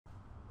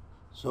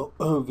So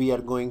we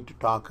are going to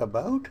talk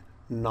about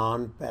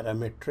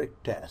non-parametric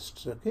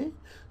tests. Okay,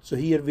 so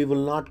here we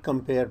will not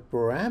compare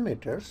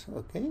parameters.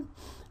 Okay,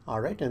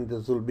 all right, and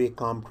this will be a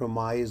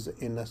compromise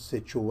in a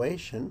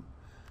situation.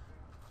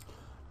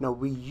 Now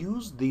we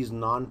use these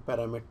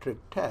non-parametric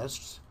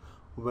tests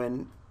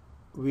when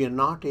we are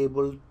not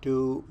able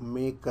to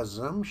make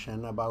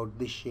assumption about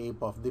the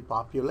shape of the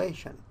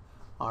population.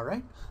 All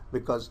right,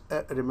 because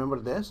remember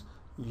this,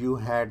 you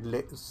had,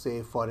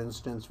 say for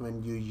instance,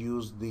 when you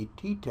use the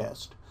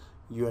t-test,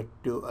 you had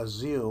to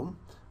assume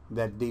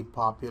that the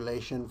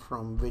population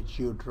from which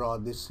you draw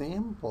the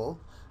sample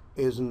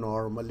is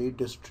normally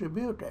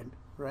distributed,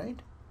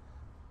 right?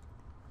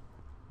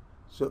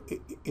 So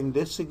in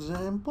this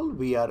example,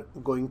 we are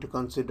going to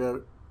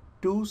consider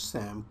two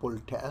sample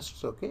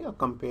tests, okay,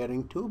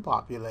 comparing two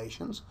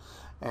populations.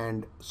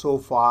 And so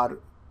far,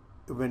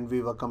 when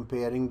we were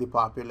comparing the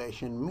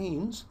population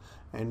means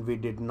and we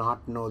did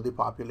not know the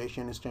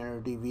population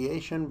standard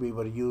deviation, we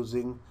were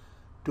using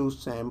two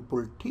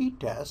sample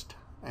t-test,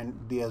 and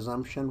the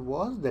assumption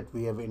was that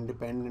we have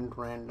independent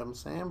random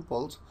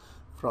samples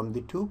from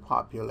the two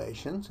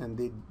populations,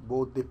 and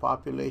both the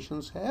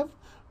populations have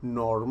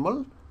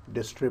normal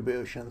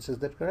distributions. Is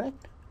that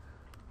correct?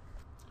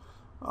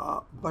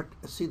 But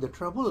see, the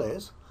trouble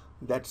is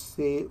that,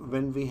 say,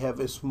 when we have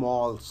a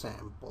small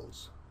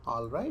samples,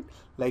 all right,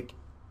 like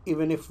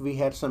even if we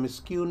had some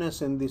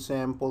skewness in the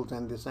samples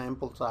and the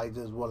sample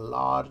sizes were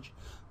large,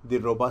 the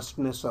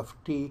robustness of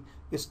t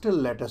still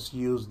let us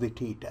use the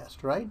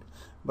t-test, right?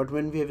 But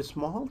when we have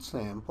small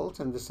samples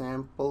and the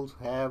samples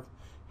have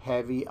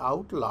heavy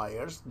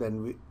outliers,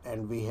 then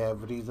we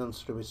have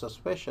reasons to be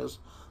suspicious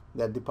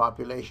that the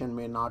population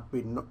may not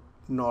be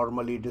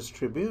normally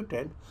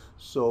distributed,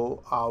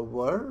 so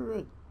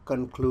our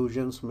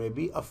conclusions may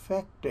be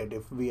affected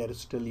if we are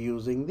still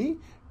using the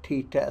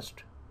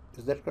t-test.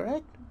 Is that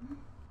correct? Mm-hmm.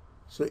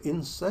 So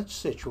in such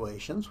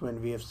situations,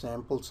 when we have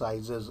sample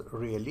sizes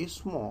really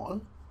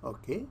small,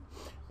 okay,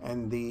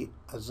 and the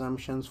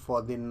assumptions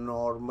for the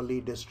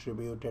normally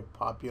distributed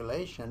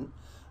population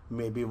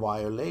may be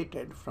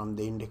violated from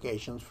the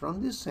indications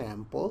from the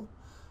sample,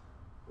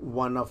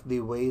 one of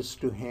the ways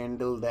to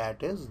handle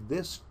that is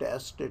this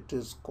test. It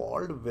is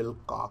called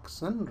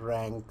Wilcoxon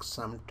rank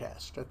sum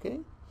test. Okay,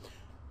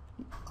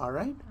 all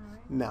right.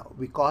 Now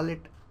we call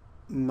it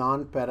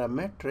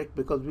non-parametric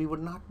because we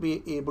would not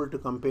be able to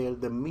compare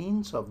the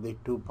means of the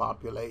two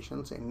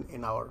populations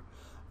in our,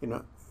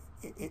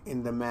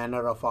 in the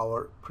manner of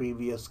our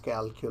previous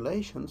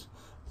calculations,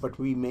 but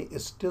we may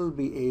still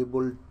be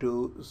able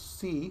to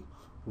see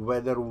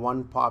whether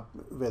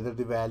whether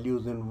the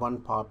values in one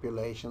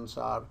populations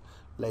are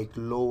like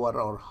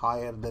lower or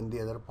higher than the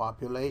other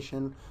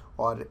population,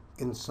 or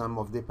in some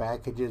of the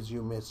packages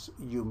you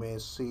may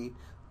see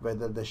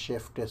whether the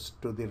shift is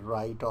to the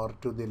right or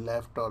to the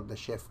left, or the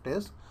shift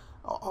is,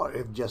 or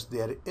if just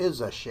there is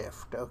a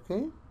shift.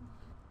 Okay,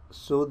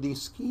 so the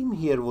scheme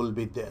here will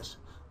be this,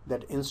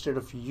 that instead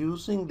of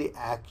using the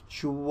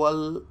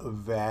actual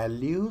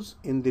values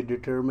in the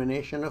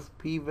determination of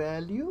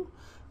p-value,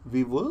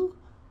 we will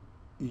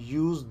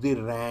use the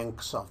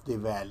ranks of the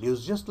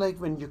values. Just like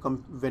when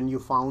you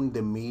found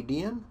the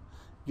median,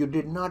 you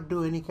did not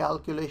do any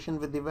calculation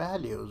with the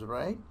values,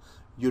 right?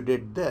 You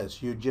did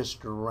this, you just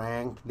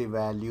ranked the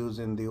values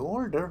in the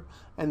order,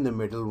 and the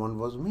middle one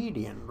was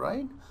median,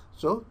 right?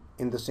 So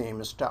in the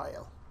same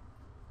style.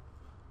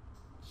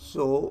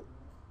 So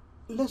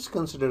let's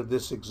consider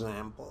this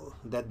example,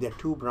 that there are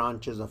two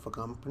branches of a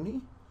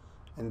company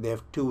and they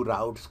have two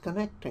routes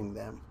connecting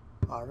them.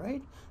 All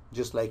right,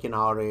 just like in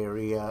our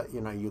area,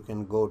 you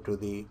can go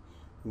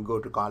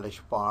to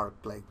College Park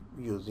like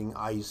using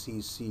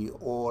ICC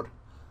or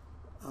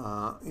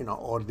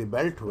or the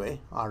Beltway.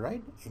 All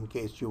right, in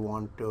case you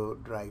want to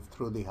drive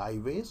through the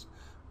highways.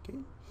 Okay,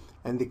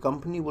 and the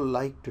company will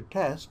like to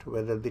test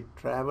whether the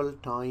travel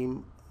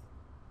time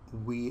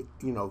via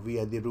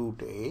the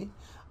route A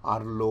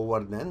are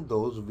lower than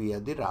those via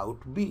the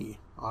route B.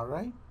 All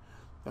right,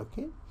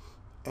 okay,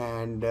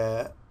 and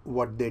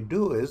what they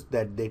do is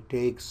that they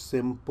take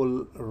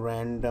simple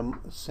random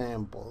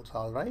samples,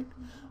 all right,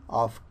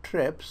 of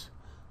trips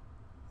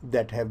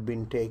that have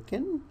been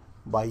taken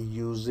by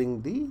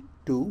using the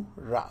two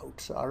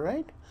routes, all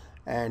right,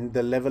 and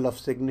the level of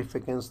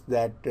significance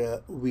that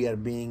we are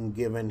being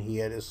given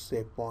here is,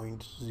 say,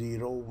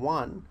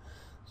 0.01.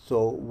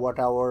 So what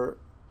our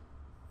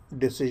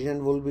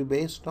decision will be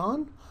based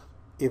on,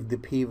 if the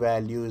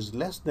p-value is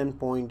less than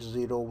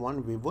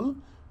 0.01, we will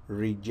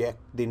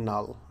reject the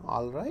null,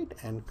 all right,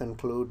 and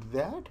conclude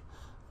that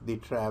the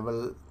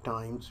travel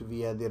times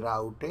via the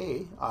route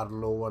A are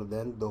lower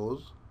than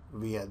those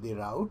via the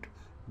route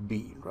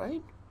B,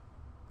 right?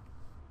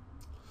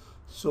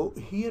 So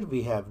here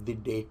we have the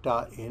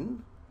data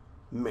in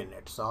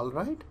minutes, all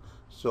right.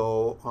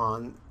 So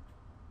on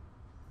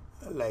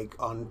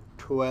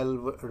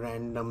 12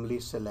 randomly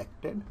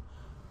selected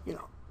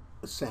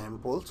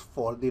samples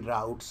for the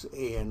routes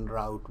A and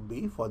route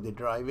B for the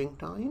driving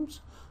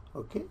times.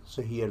 Okay,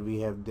 so here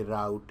we have the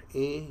route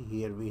A,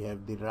 here we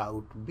have the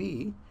route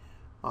B.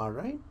 All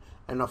right,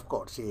 and of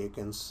course here you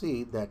can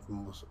see that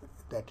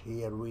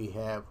here we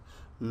have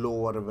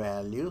lower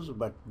values,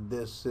 but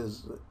this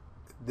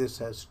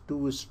has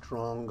two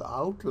strong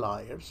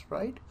outliers,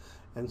 right?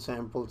 And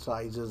sample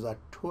sizes are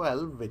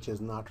 12, which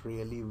is not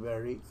really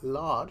very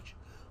large.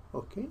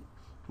 Okay,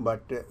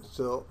 but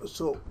so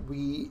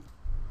we,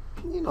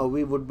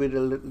 we would be a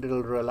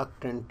little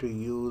reluctant to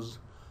use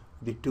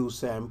the two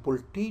sample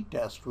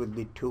t-test with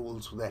the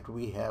tools that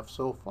we have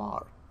so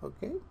far.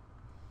 Okay,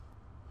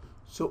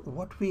 so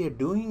what we are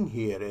doing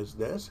here is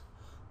this,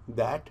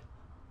 that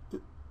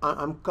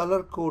I'm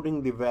color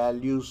coding the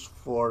values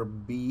for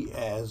B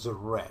as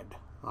red,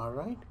 all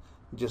right,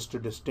 just to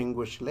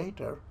distinguish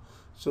later.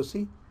 So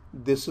see,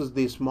 this is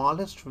the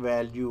smallest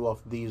value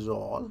of these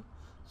all,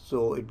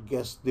 so it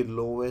gets the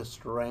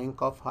lowest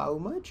rank of how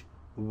much?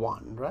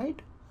 1,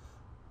 right?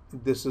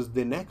 This is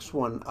the next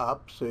one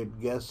up, so it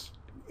gets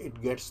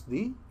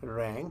the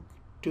rank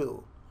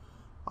 2,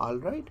 all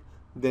right.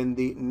 Then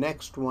the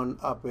next one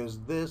up is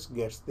this,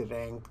 gets the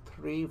rank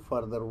 3,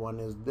 further one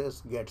is this,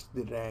 gets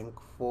the rank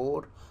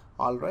 4,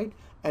 all right.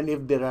 And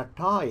if there are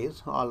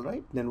ties, all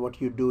right, then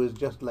what you do is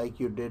just like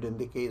you did in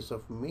the case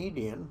of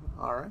median,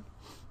 all right,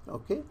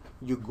 okay,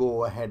 you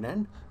go ahead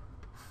and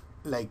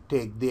like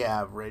take the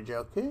average,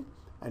 okay,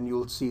 and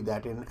you'll see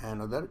that in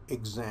another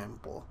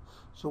example.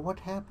 So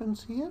what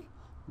happens here?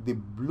 The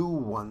blue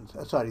ones,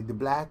 the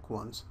black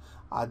ones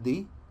are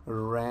the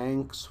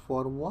ranks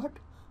for what?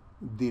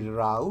 The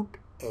route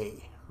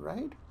A,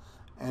 right?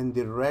 And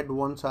the red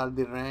ones are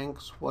the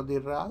ranks for the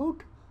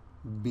route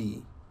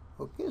B.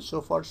 Okay,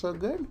 so far so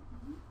good.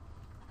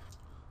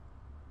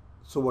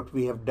 So what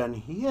we have done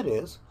here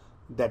is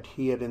that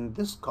here in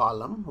this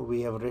column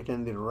we have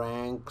written the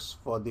ranks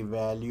for the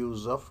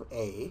values of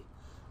A,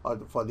 or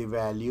for the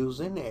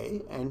values in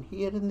A, and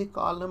here in the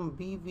column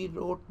B we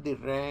wrote the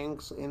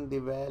ranks in the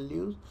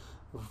values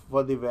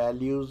for the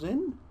values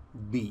in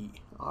B.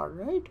 All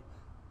right.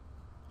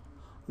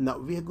 Now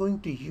we are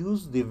going to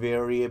use the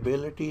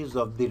variabilities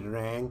of the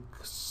rank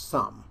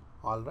sum.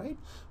 All right.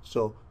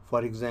 So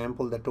for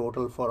example, the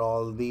total for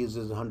all these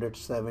is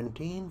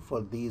 117.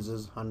 For these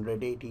is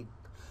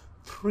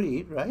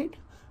 183, right?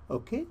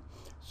 Okay.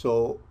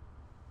 So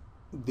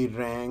the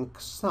rank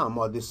sum,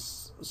 or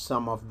this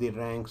sum of the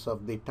ranks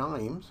of the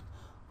times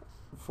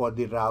for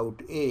the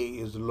route A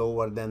is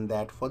lower than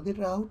that for the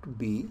route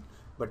B.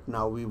 But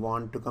now we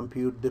want to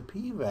compute the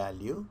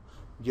p-value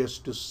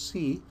just to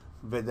see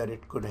whether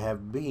it could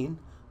have been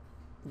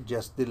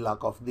just the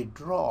luck of the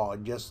draw,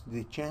 just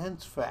the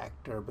chance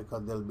factor,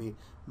 because there'll be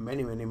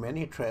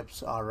many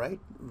trips, all right,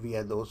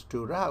 via those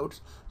two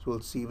routes. So we'll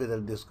see whether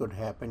this could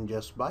happen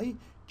just by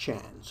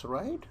chance,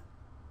 right?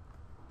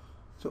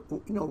 So,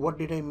 what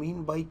did I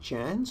mean by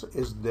chance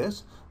is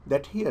this,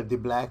 that here the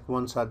black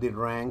ones are the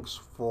ranks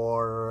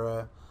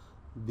for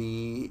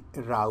the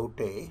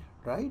route A,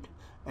 right?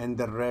 And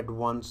the red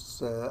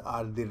ones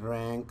are the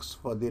ranks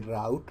for the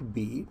route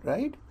B,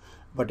 right?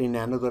 But in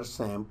another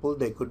sample,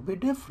 they could be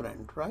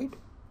different, right?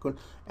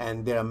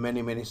 And there are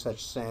many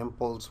such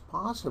samples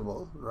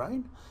possible,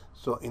 right?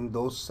 So in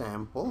those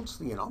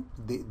samples,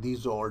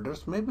 these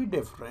orders may be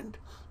different.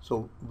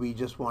 So we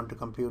just want to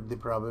compute the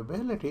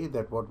probability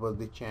that what was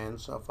the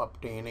chance of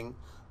obtaining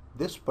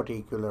this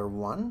particular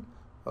one,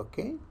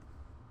 okay?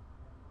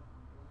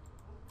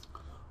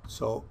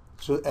 So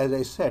as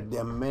I said,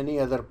 there are many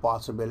other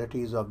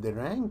possibilities of the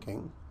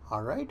ranking,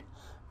 all right?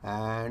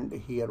 And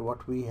here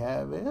what we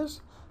have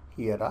is,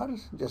 here are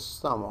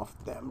just some of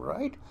them,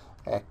 right?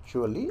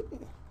 Actually,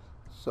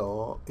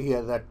 so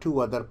here are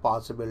two other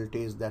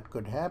possibilities that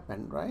could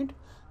happen, right?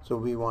 So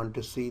we want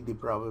to see the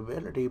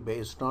probability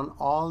based on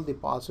all the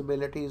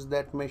possibilities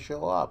that may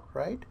show up,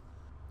 right?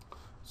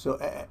 So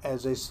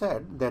as I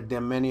said, that there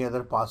are many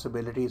other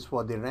possibilities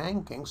for the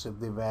rankings if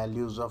the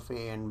values of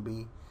A and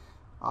B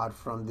are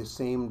from the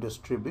same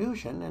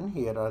distribution, and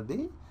here are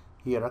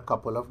a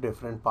couple of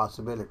different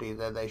possibilities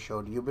as I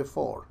showed you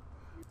before.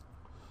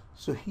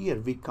 So here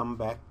we come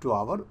back to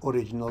our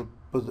original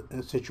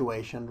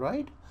situation,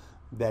 right?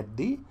 That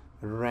the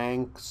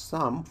rank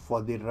sum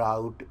for the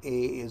route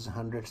A is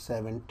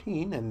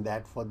 117 and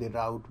that for the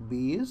route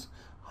B is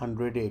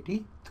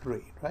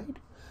 183, right?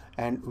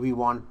 And we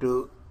want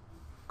to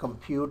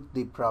compute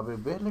the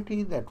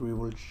probability that we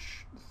will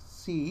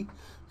see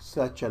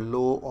such a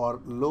low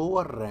or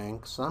lower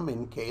rank sum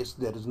in case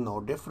there is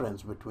no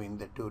difference between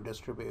the two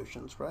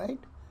distributions, right?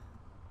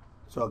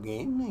 So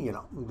again,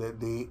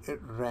 the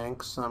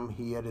rank sum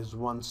here is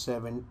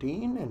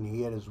 117 and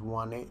here is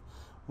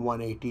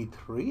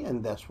 183,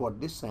 and that's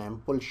what the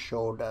sample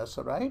showed us,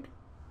 right?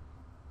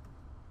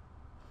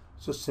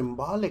 So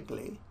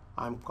symbolically,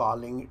 I'm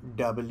calling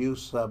W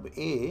sub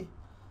A,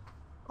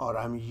 or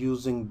I'm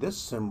using this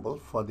symbol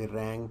for the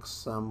rank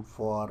sum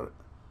for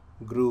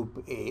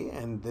group A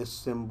and this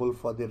symbol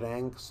for the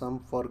rank sum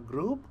for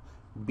group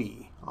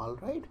B, all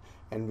right?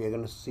 And we're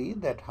going to see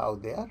that how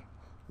they are,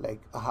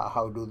 like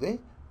how do they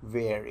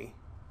vary.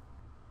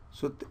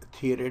 So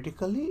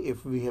theoretically,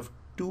 if we have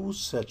two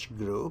such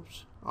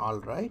groups, all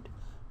right,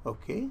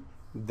 okay,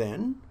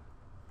 then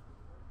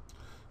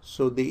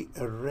So the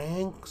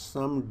rank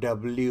sum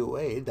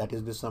WA, that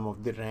is the sum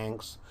of the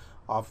ranks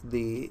of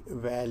the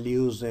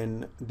values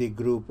in the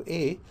group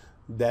A,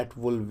 that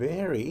will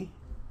vary.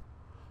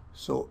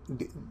 So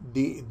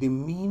the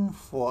mean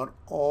for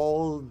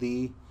all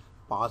the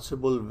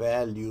possible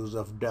values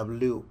of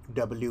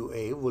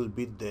WA will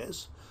be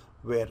this,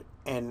 where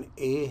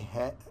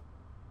NA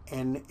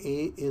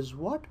is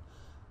what?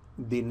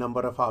 The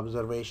number of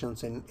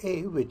observations in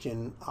A, which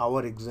in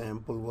our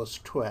example was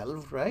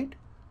 12, right?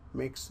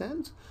 Makes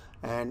sense.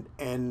 And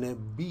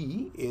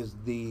NB is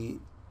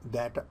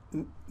that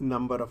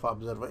number of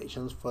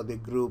observations for the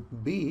group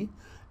B,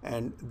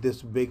 and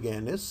this big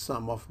N is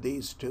sum of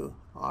these two.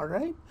 All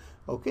right,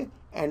 okay.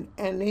 And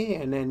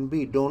NA and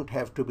NB don't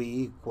have to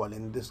be equal.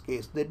 In this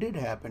case they did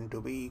happen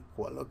to be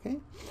equal. Okay,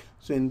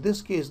 so in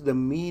this case the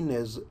mean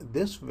is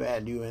this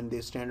value and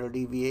the standard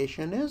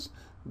deviation is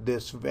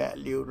this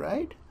value,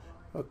 right?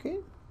 Okay.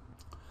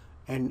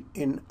 And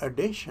in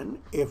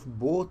addition, if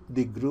both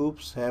the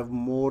groups have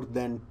more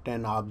than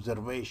 10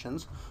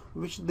 observations,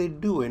 which they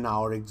do in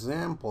our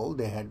example,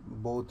 they had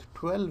both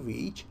 12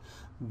 each,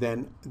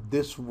 then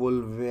this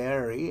will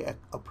vary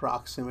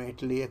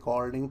approximately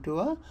according to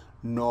a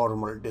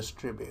normal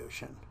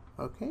distribution.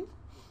 Okay.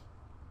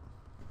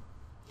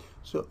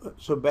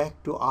 So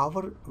back to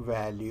our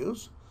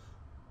values,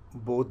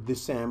 both the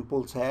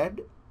samples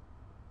had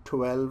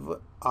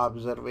 12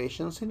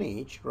 observations in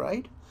each,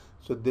 right?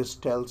 So this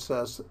tells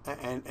us,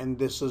 and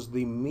this is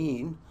the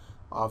mean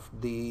of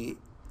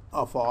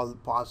all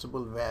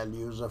possible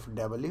values of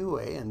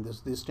WA, and this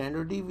is the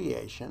standard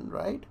deviation,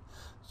 right?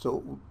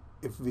 So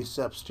if we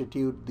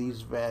substitute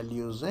these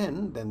values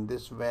in, then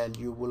this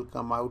value will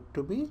come out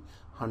to be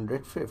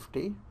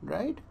 150,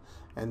 right?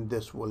 And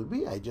this will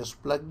be, I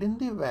just plugged in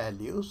the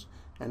values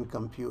and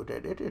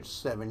computed it, it's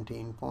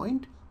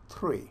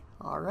 17.3,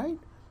 all right?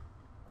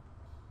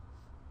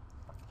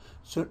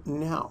 So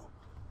now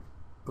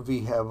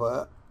we have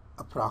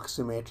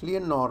approximately a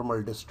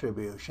normal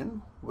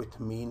distribution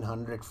with mean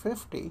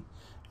 150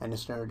 and a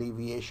standard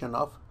deviation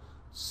of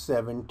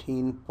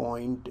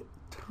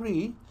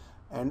 17.3,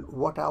 and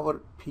what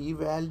our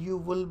p-value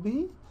will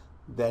be,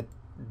 that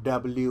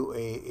WA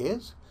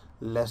is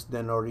less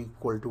than or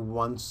equal to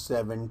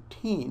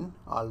 117,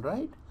 all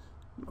right,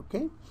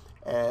 okay,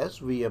 as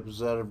we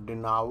observed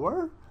in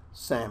our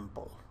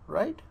sample,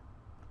 right?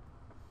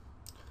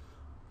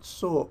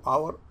 So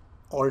our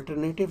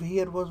alternative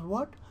here was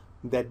what?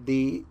 That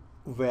the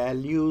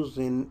values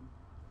in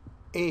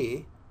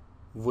A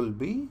will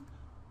be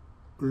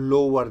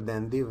lower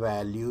than the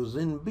values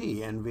in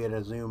B, and we are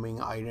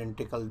assuming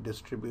identical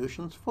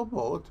distributions for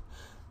both.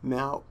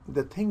 Now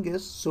the thing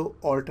is, so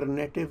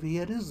alternative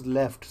here is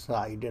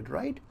left-sided,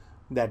 right?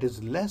 That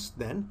is less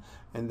than,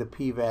 and the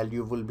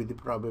p-value will be the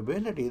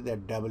probability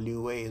that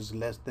WA is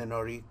less than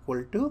or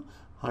equal to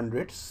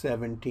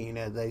 117,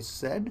 as I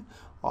said.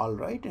 All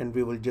right, and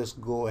we will just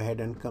go ahead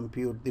and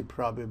compute the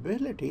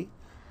probability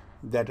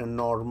that a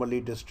normally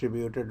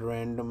distributed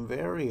random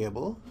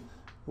variable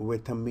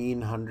with a mean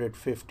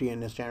 150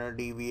 and a standard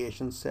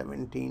deviation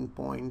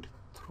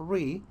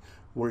 17.3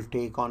 will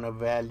take on a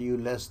value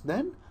less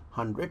than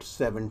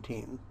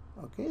 117.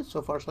 Okay,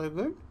 so far so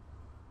good.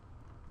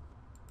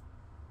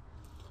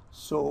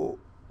 So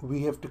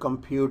we have to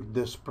compute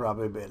this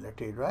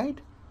probability,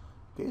 right?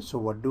 Okay, so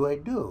what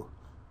do?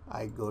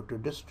 I go to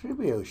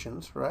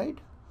distributions, right?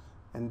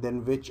 And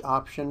then which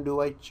option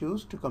do I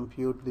choose to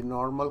compute the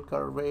normal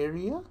curve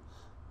area?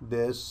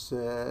 This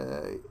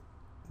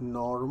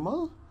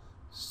normal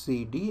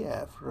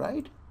CDF,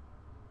 right?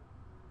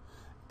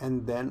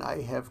 And then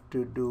I have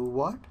to do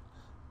what?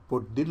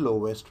 Put the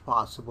lowest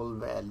possible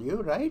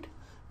value, right?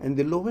 And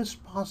the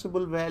lowest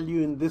possible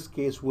value in this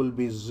case will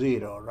be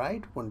 0,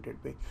 right? Won't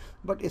it be?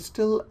 But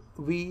still,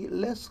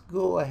 let's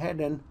go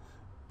ahead and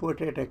put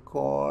it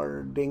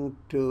according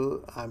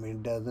to, I mean,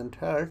 it doesn't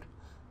hurt.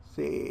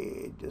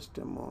 Say, just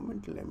a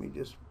moment, let me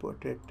just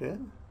put it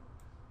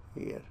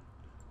here.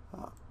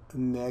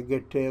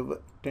 Negative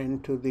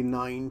 10 to the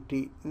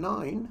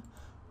 99.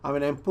 I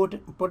mean, I'm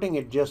putting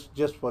it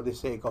just for the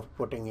sake of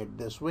putting it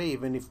this way.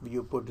 Even if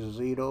you put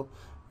 0,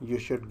 you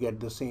should get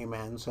the same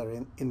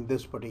answer in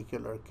this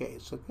particular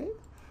case, okay?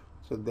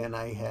 So then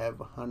I have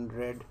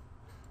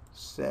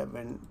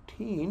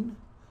 117,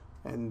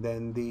 and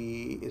then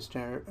the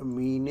standard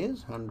mean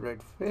is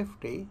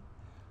 150,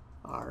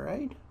 all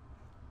right?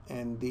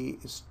 And the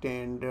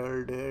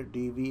standard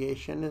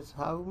deviation is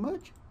how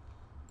much?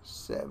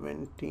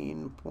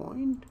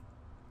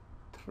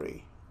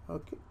 17.3.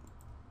 Okay,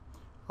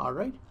 all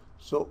right.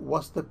 So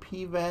what's the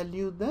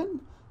p-value then?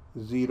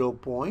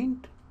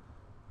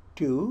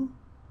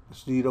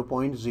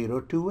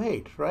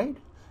 0.028, right?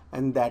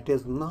 And that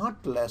is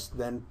not less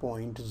than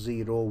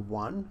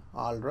 0.01.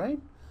 All right,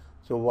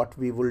 so what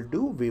we will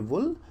do, we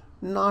will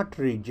not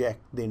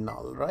reject the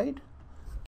null, right?